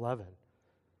 verse 11.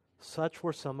 Such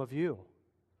were some of you,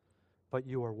 but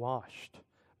you were washed,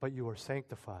 but you were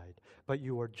sanctified, but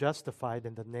you were justified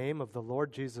in the name of the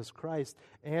Lord Jesus Christ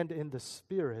and in the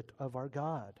Spirit of our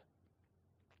God.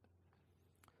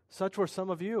 Such were some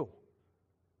of you.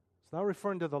 It's not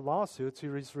referring to the lawsuits,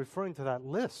 he's referring to that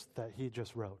list that he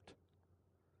just wrote.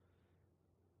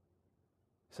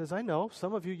 He says, I know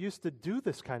some of you used to do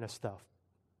this kind of stuff.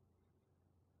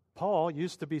 Paul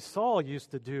used to be Saul,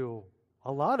 used to do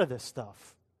a lot of this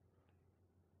stuff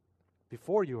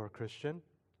before you were a Christian.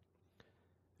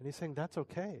 And he's saying, that's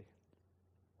okay.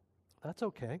 That's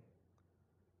okay.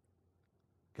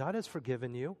 God has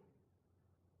forgiven you.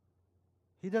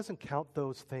 He doesn't count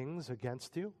those things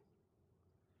against you.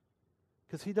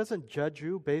 Because he doesn't judge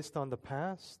you based on the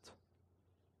past.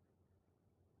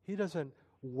 He doesn't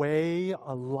weigh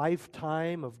a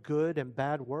lifetime of good and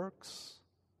bad works.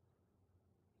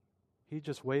 He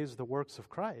just weighs the works of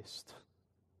Christ.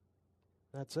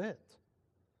 That's it.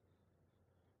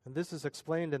 And this is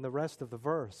explained in the rest of the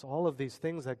verse. All of these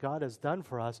things that God has done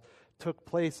for us took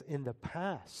place in the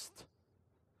past,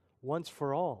 once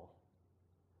for all.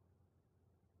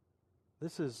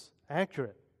 This is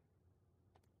accurate,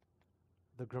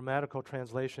 the grammatical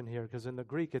translation here, because in the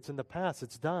Greek it's in the past,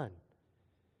 it's done.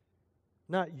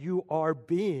 Not you are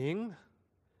being,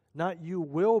 not you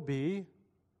will be,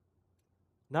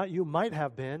 not you might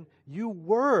have been, you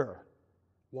were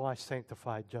washed,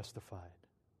 sanctified, justified.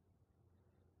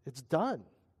 It's done.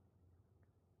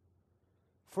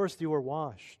 First, you were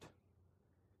washed.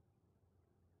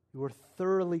 You were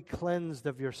thoroughly cleansed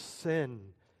of your sin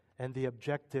and the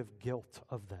objective guilt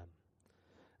of them.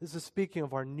 This is speaking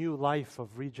of our new life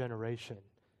of regeneration.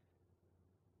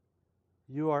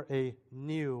 You are a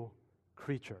new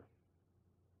creature.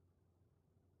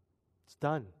 It's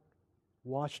done.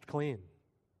 Washed clean.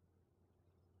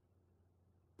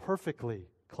 Perfectly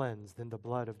cleansed in the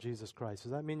blood of Jesus Christ.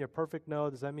 Does that mean you're perfect? No.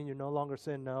 Does that mean you no longer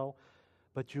sin? No.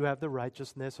 But you have the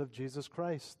righteousness of Jesus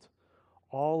Christ.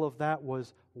 All of that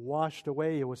was washed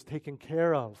away. It was taken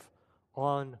care of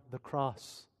on the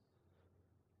cross.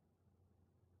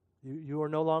 You are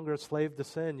no longer a slave to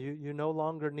sin. You no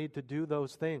longer need to do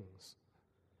those things.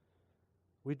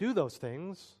 We do those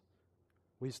things.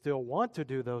 We still want to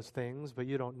do those things, but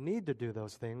you don't need to do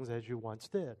those things as you once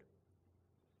did.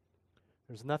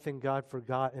 There's nothing God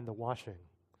forgot in the washing.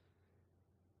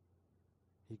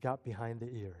 He got behind the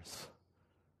ears.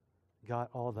 Got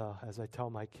all the, as I tell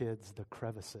my kids, the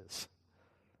crevices.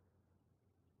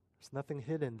 There's nothing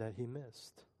hidden that he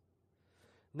missed.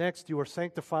 Next, you are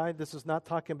sanctified. This is not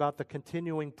talking about the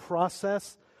continuing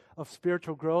process of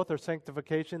spiritual growth or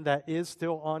sanctification that is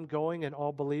still ongoing in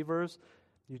all believers.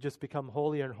 You just become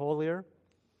holier and holier.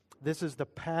 This is the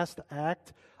past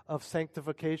act of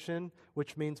sanctification,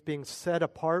 which means being set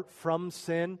apart from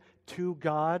sin to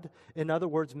God. In other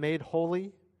words, made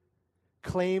holy,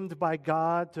 claimed by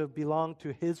God to belong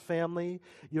to His family.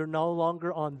 You're no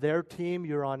longer on their team,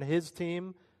 you're on His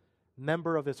team,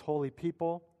 member of His holy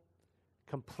people,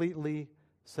 completely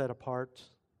set apart,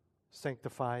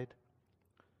 sanctified.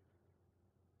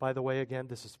 By the way, again,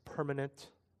 this is permanent.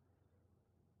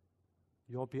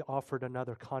 You won't be offered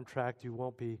another contract. You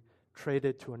won't be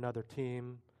traded to another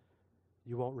team.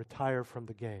 You won't retire from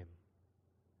the game.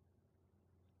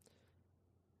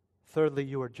 Thirdly,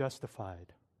 you are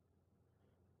justified.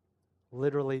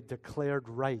 Literally declared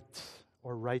right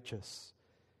or righteous.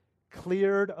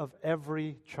 Cleared of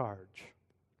every charge.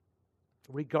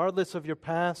 Regardless of your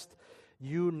past,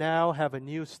 you now have a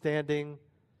new standing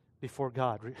before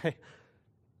God.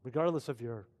 Regardless of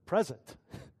your present,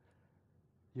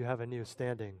 you have a new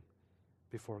standing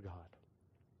before God.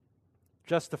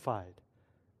 Justified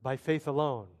by faith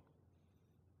alone.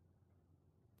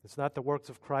 It's not the works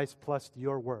of Christ plus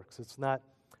your works. It's not,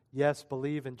 yes,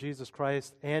 believe in Jesus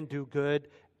Christ and do good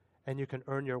and you can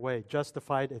earn your way.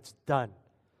 Justified, it's done.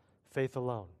 Faith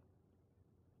alone.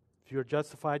 If you're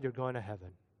justified, you're going to heaven.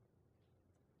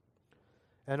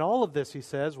 And all of this, he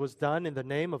says, was done in the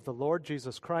name of the Lord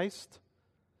Jesus Christ.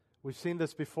 We've seen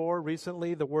this before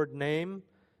recently. The word name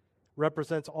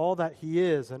represents all that he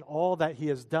is and all that he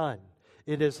has done.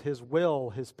 It is his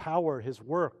will, his power, his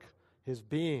work, his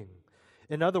being.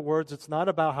 In other words, it's not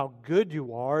about how good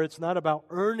you are. It's not about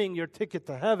earning your ticket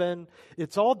to heaven.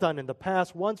 It's all done in the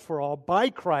past, once for all,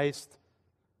 by Christ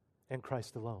and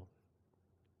Christ alone.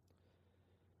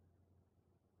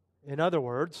 In other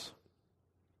words,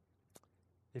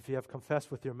 if you have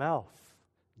confessed with your mouth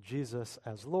Jesus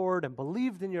as Lord and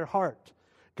believed in your heart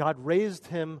God raised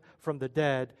him from the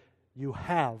dead, you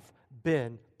have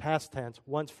been, past tense,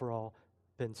 once for all,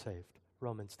 been saved.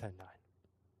 Romans 10:9.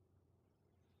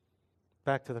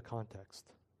 Back to the context.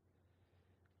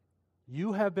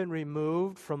 You have been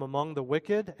removed from among the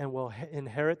wicked and will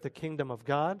inherit the kingdom of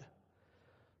God.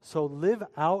 So live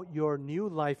out your new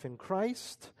life in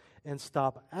Christ and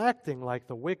stop acting like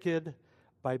the wicked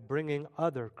by bringing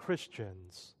other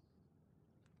Christians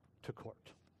to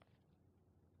court.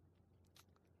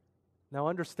 Now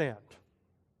understand,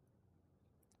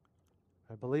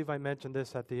 I believe I mentioned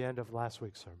this at the end of last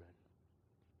week's sermon.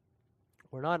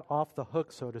 We're not off the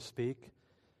hook, so to speak,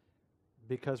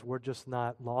 because we're just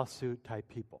not lawsuit type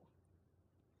people.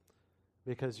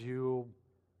 Because you,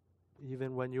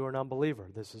 even when you're an unbeliever,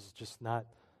 this is just not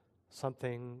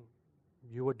something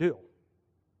you would do.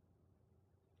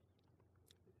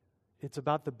 It's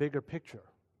about the bigger picture.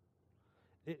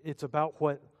 It's about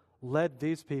what led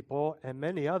these people and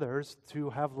many others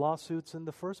to have lawsuits in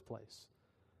the first place.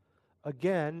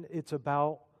 Again, it's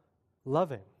about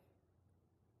loving.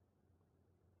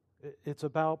 It's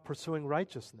about pursuing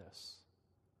righteousness.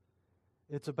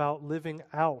 It's about living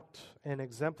out and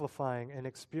exemplifying and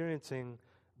experiencing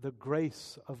the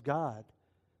grace of God,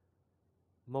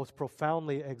 most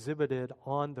profoundly exhibited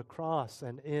on the cross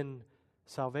and in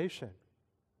salvation.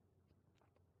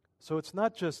 So it's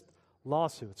not just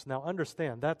lawsuits. Now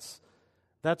understand, that's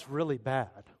really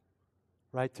bad,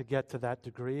 right, to get to that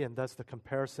degree, and that's the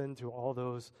comparison to all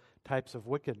those types of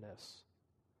wickedness.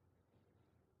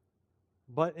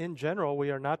 But in general,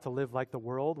 we are not to live like the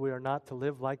world. We are not to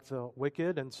live like the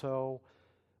wicked, and so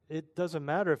it doesn't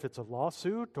matter if it's a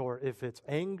lawsuit or if it's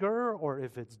anger or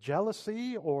if it's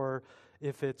jealousy or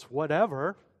if it's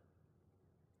whatever.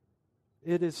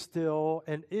 It is still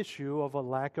an issue of a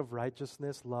lack of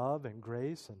righteousness, love, and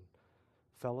grace, and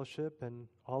fellowship, and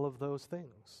all of those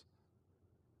things.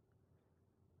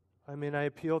 I mean, I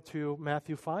appeal to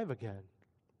Matthew 5 again.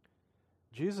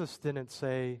 Jesus didn't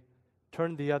say,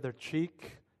 turn the other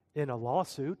cheek in a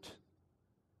lawsuit.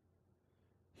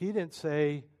 He didn't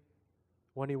say,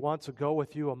 when he wants to go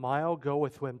with you a mile, go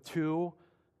with him 2.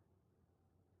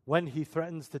 When he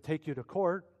threatens to take you to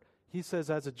court, he says,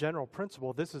 as a general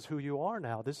principle, this is who you are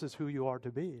now. This is who you are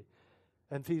to be.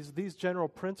 And these general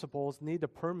principles need to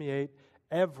permeate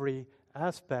every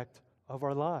aspect of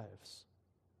our lives.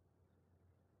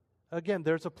 Again,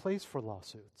 there's a place for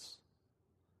lawsuits.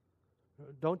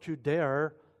 Don't you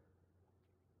dare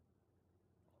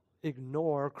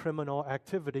ignore criminal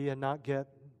activity and not get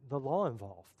the law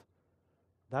involved.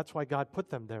 That's why God put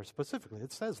them there specifically.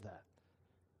 It says that,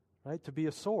 right? To be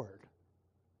a sword.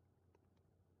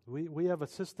 We have a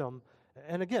system,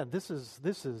 and again,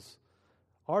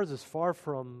 ours is far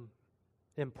from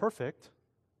imperfect,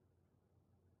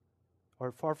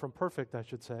 or far from perfect, I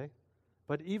should say.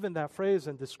 But even that phrase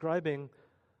in describing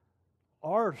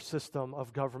our system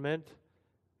of government,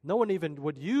 no one even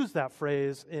would use that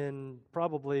phrase in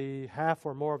probably half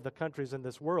or more of the countries in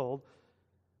this world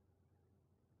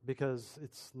because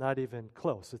it's not even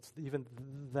close. It's even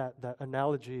that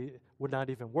analogy would not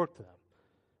even work to them.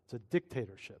 It's a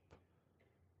dictatorship.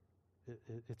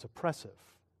 It's oppressive.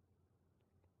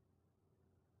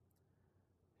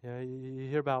 You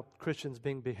hear about Christians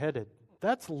being beheaded.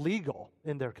 That's legal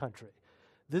in their country.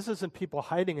 This isn't people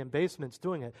hiding in basements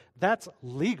doing it. That's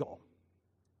legal.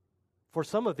 For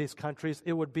some of these countries,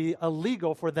 it would be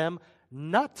illegal for them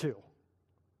not to.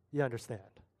 You understand?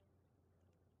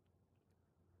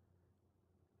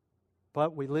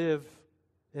 But we live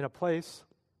in a place,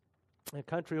 a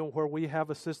country where we have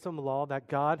a system of law that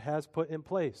God has put in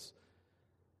place.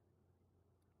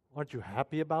 Aren't you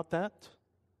happy about that?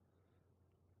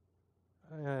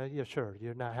 Yeah, sure.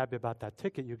 You're not happy about that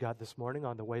ticket you got this morning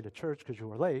on the way to church because you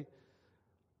were late.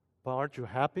 But aren't you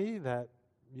happy that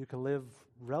you can live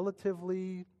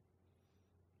relatively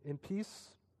in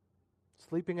peace,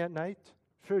 sleeping at night?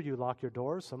 Sure, you lock your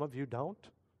doors. Some of you don't.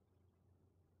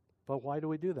 But why do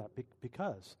we do that?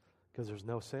 Because there's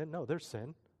no sin? No, there's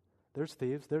sin. There's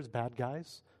thieves, there's bad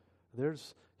guys,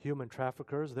 there's human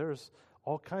traffickers, there's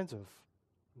all kinds of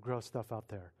gross stuff out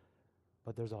there.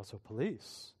 But there's also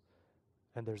police,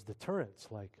 and there's deterrents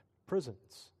like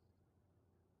prisons,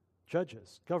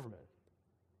 judges, government.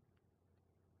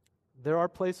 There are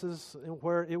places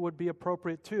where it would be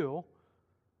appropriate too,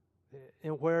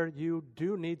 and where you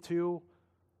do need to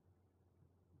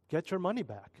get your money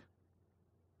back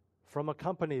from a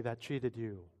company that cheated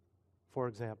you, for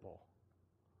example.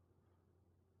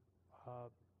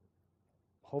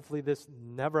 Hopefully this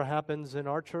never happens in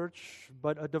our church,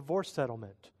 but a divorce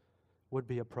settlement would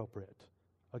be appropriate.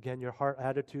 Again, your heart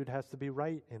attitude has to be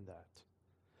right in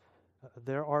that.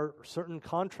 There are certain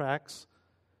contracts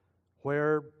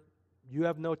where you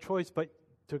have no choice but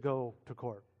to go to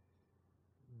court.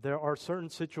 There are certain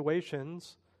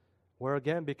situations where,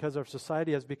 again, because our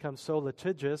society has become so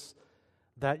litigious,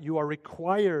 that you are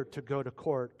required to go to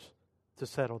court to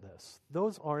settle this.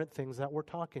 Those aren't things that we're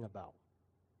talking about.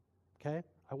 Okay?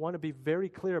 I want to be very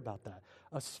clear about that,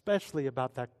 especially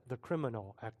about the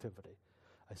criminal activity.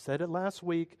 I said it last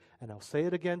week, and I'll say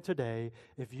it again today.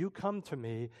 If you come to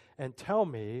me and tell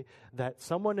me that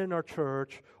someone in our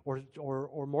church,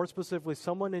 or more specifically,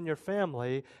 someone in your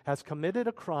family has committed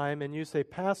a crime, and you say,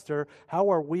 Pastor, how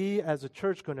are we as a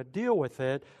church going to deal with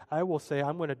it? I will say,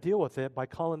 I'm going to deal with it by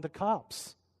calling the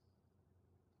cops.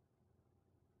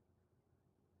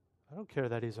 I don't care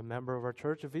that he's a member of our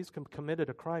church. If he's committed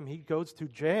a crime, he goes to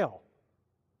jail.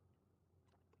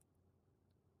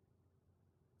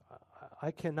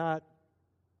 I cannot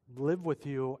live with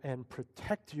you and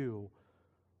protect you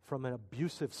from an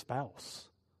abusive spouse.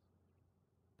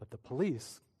 But the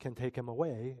police can take him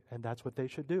away, and that's what they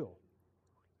should do.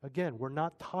 Again, we're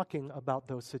not talking about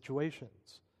those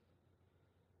situations.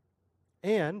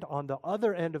 And on the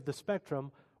other end of the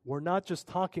spectrum, we're not just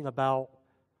talking about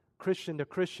Christian to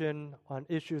Christian on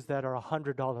issues that are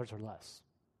 $100 or less,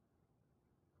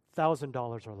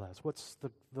 $1,000 or less. What's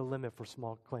the limit for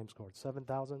small claims court?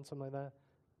 7,000, something like that?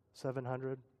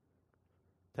 700?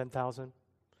 10,000?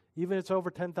 Even if it's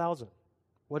over 10,000,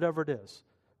 whatever it is,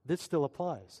 this still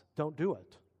applies. Don't do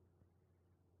it.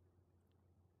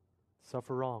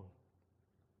 Suffer wrong.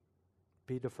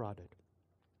 Be defrauded.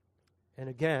 And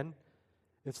again,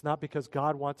 it's not because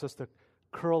God wants us to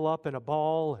curl up in a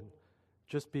ball and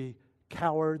just be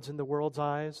cowards in the world's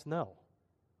eyes. No.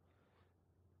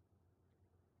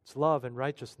 It's love and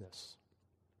righteousness.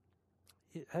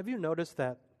 Have you noticed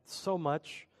that so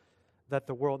much that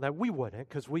the world, that we wouldn't,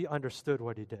 because we understood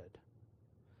what he did.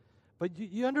 But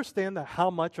you understand that how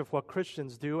much of what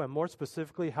Christians do, and more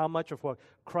specifically how much of what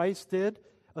Christ did,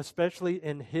 especially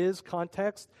in his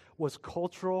context, was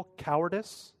cultural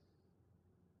cowardice?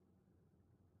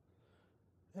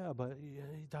 Yeah, but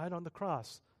he died on the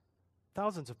cross.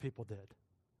 Thousands of people did.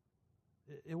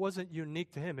 It wasn't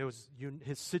unique to him. It was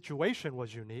his situation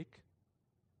was unique.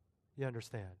 You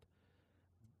understand?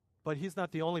 But he's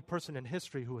not the only person in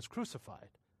history who was crucified.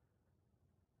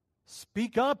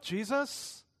 Speak up,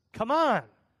 Jesus. Come on.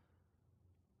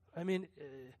 I mean,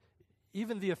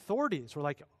 even the authorities were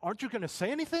like, aren't you going to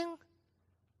say anything?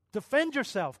 Defend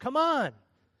yourself. Come on.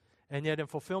 And yet in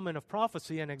fulfillment of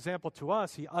prophecy, an example to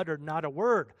us, he uttered not a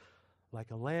word,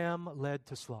 like a lamb led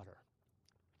to slaughter.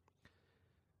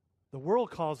 The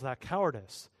world calls that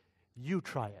cowardice. You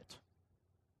try it.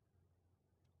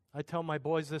 I tell my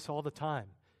boys this all the time.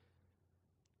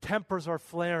 Tempers are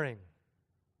flaring.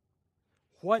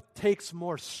 What takes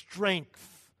more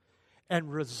strength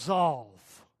and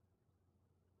resolve?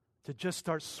 To just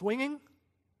start swinging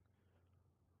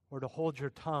or to hold your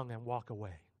tongue and walk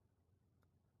away?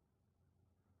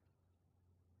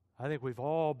 I think we've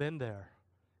all been there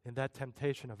in that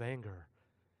temptation of anger,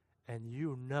 and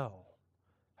you know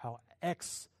how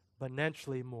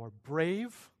exponentially more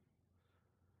brave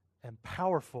and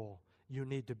powerful you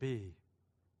need to be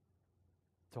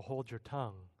to hold your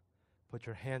tongue, put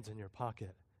your hands in your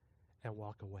pocket, and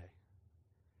walk away.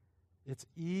 It's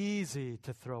easy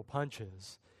to throw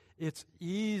punches. It's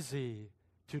easy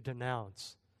to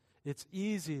denounce. It's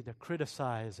easy to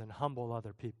criticize and humble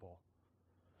other people.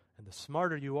 And the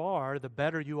smarter you are, the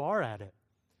better you are at it,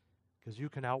 because you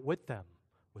can outwit them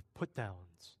with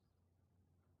put-downs.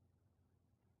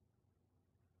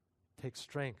 Take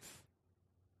strength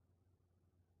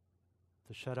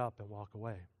to shut up and walk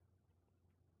away.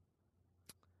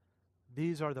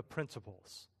 These are the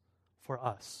principles for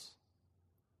us.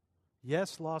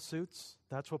 Yes, lawsuits,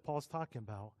 that's what Paul's talking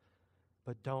about,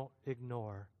 but don't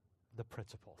ignore the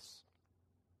principles.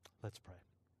 Let's pray.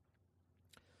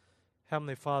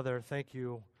 Heavenly Father, thank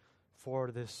you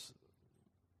for this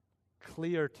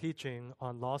clear teaching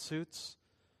on lawsuits,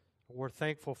 We're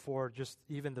thankful for just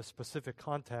even the specific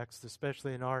context,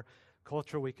 especially in our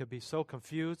culture. We could be so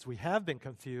confused. We have been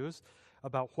confused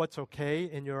about what's okay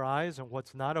in your eyes and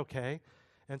what's not okay.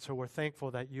 And so we're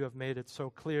thankful that you have made it so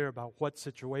clear about what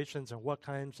situations and what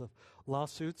kinds of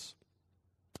lawsuits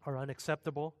are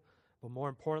unacceptable. But more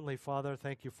importantly, Father,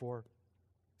 thank you for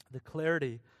the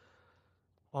clarity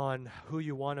on who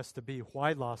you want us to be,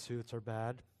 why lawsuits are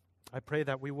bad. I pray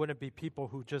that we wouldn't be people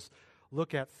who just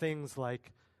look at things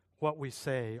like what we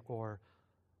say or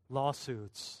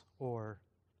lawsuits or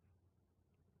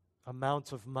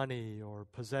amounts of money or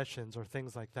possessions or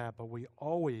things like that, but we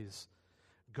always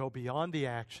go beyond the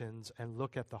actions and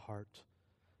look at the heart.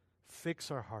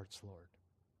 Fix our hearts, Lord.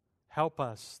 Help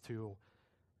us to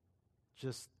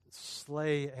just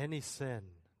slay any sin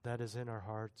that is in our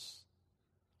hearts,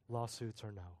 lawsuits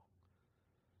or no.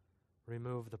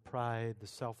 Remove the pride, the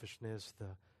selfishness, the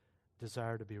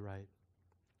desire to be right.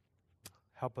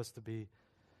 Help us to be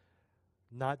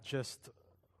not just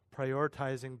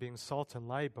prioritizing being salt and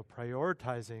light, but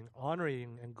prioritizing,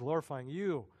 honoring, and glorifying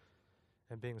you.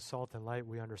 And being salt and light,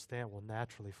 we understand, will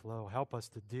naturally flow. Help us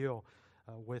to deal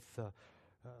with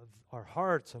our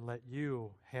hearts and let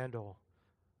you handle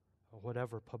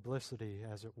whatever publicity,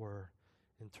 as it were,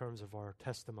 in terms of our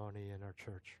testimony in our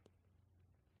church.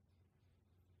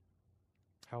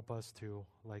 Help us to,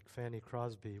 like Fanny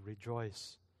Crosby,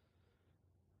 rejoice,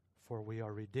 for we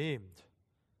are redeemed.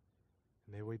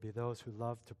 May we be those who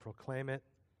love to proclaim it,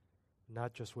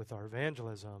 not just with our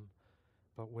evangelism,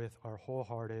 but with our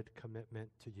wholehearted commitment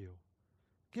to you.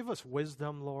 Give us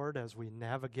wisdom, Lord, as we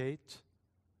navigate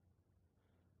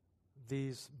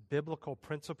these biblical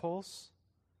principles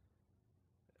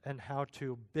and how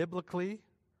to biblically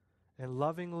and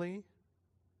lovingly,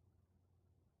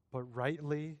 but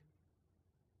rightly,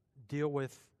 deal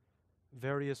with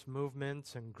various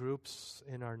movements and groups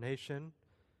in our nation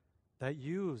that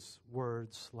use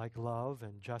words like love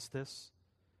and justice,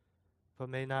 but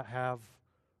may not have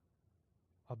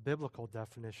a biblical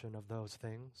definition of those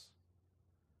things.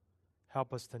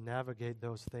 Help us to navigate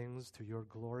those things to your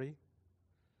glory.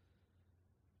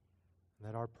 And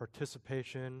that our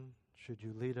participation, should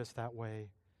you lead us that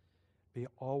way, be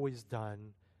always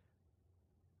done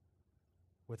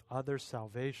with others'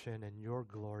 salvation and your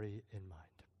glory in mind.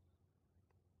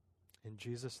 In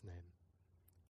Jesus' name.